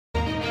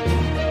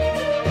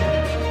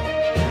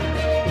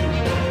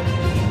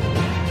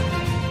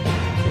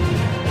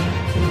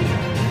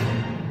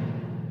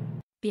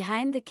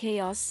Behind the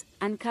chaos,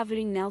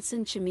 uncovering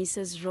Nelson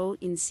Chamisa's role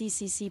in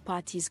CCC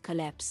party's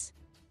collapse.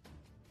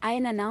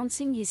 In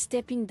announcing his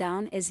stepping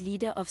down as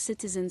leader of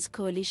Citizens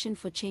Coalition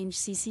for Change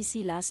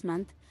CCC last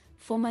month,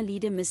 former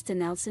leader Mr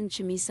Nelson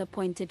Chamisa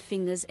pointed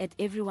fingers at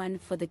everyone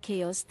for the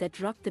chaos that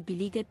rocked the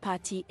beleaguered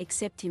party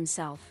except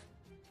himself.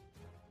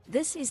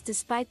 This is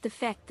despite the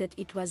fact that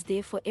it was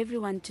there for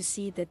everyone to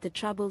see that the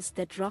troubles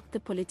that rocked the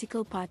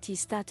political party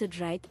started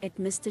right at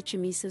Mr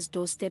Chamisa's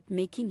doorstep,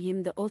 making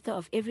him the author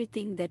of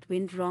everything that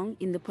went wrong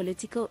in the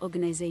political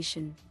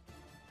organization.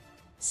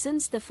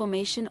 Since the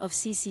formation of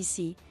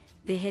CCC,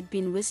 there had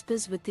been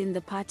whispers within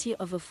the party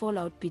of a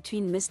fallout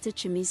between Mr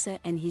Chamisa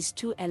and his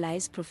two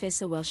allies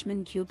Professor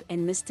Welshman Cube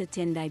and Mr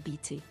Tendai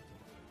Biti.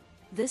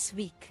 This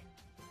week,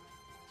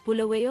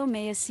 Bulawayo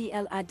Mayor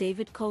CLR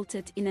David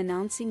Coltert, in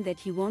announcing that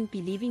he won't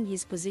be leaving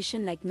his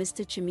position like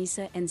Mr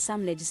Chamisa and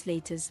some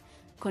legislators,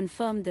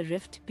 confirmed the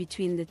rift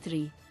between the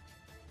three.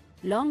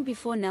 Long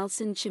before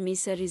Nelson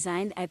Chamisa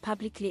resigned, I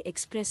publicly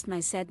expressed my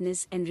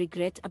sadness and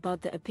regret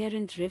about the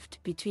apparent rift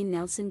between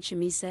Nelson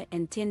Chamisa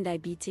and Tendai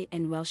Biti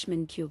and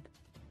Welshman Cube.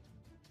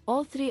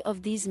 All three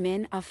of these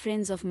men are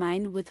friends of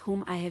mine with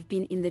whom I have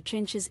been in the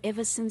trenches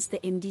ever since the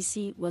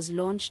MDC was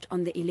launched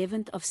on the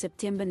 11th of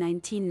September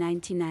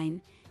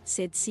 1999,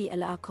 said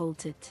CLR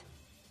Coltert.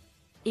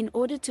 In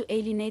order to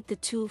alienate the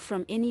two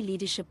from any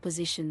leadership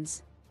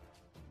positions,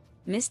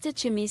 Mr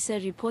Chamisa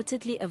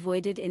reportedly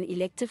avoided an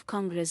elective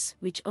Congress,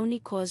 which only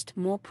caused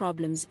more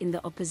problems in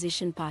the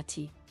opposition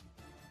party.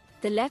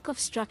 The lack of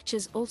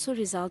structures also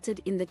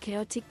resulted in the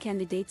chaotic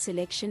candidate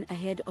selection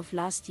ahead of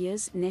last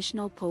year's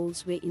national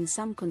polls, where in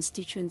some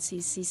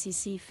constituencies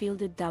CCC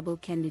fielded double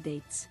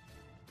candidates.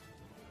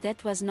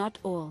 That was not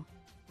all.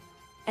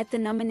 At the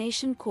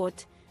nomination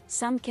court,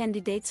 some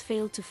candidates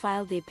failed to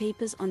file their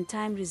papers on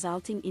time,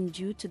 resulting in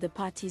due to the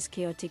party's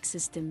chaotic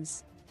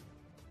systems.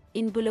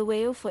 In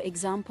Bulawayo, for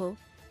example,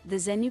 the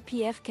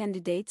ZANU-PF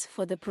candidates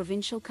for the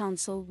provincial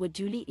council were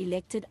duly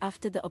elected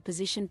after the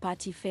opposition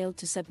party failed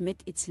to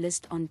submit its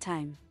list on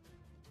time.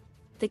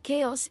 The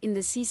chaos in the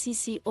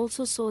CCC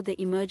also saw the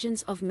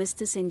emergence of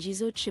Mr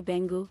Sengizo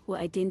Chibangu, who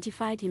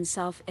identified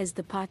himself as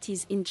the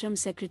party's interim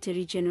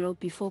Secretary General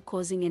before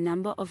causing a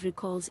number of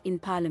recalls in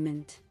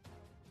Parliament,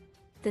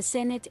 the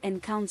Senate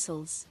and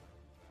councils.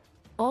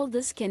 All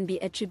this can be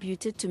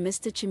attributed to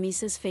Mr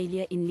Chamisa's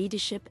failure in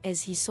leadership,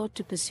 as he sought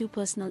to pursue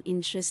personal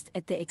interest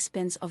at the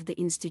expense of the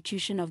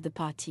institution of the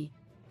party.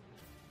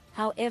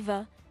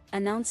 However,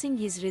 announcing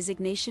his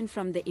resignation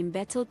from the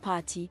embattled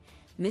party,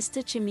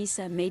 Mr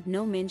Chamisa made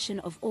no mention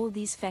of all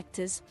these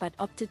factors but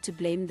opted to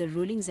blame the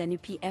ruling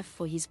ZANU-PF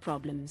for his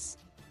problems.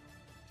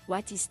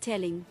 What is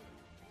telling,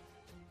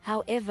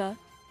 however,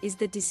 is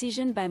the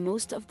decision by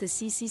most of the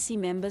CCC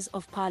members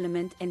of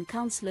parliament and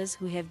councillors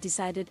who have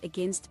decided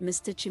against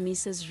Mr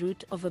Chamisa's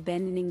route of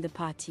abandoning the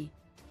party.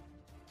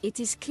 It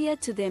is clear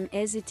to them,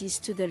 as it is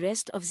to the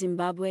rest of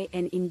Zimbabwe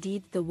and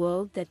indeed the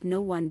world, that no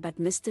one but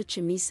Mr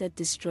Chamisa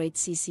destroyed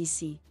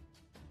CCC.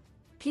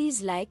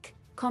 Please like,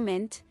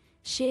 comment,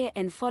 share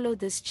and follow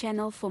this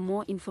channel for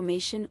more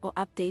information or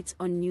updates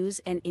on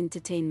news and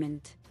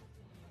entertainment.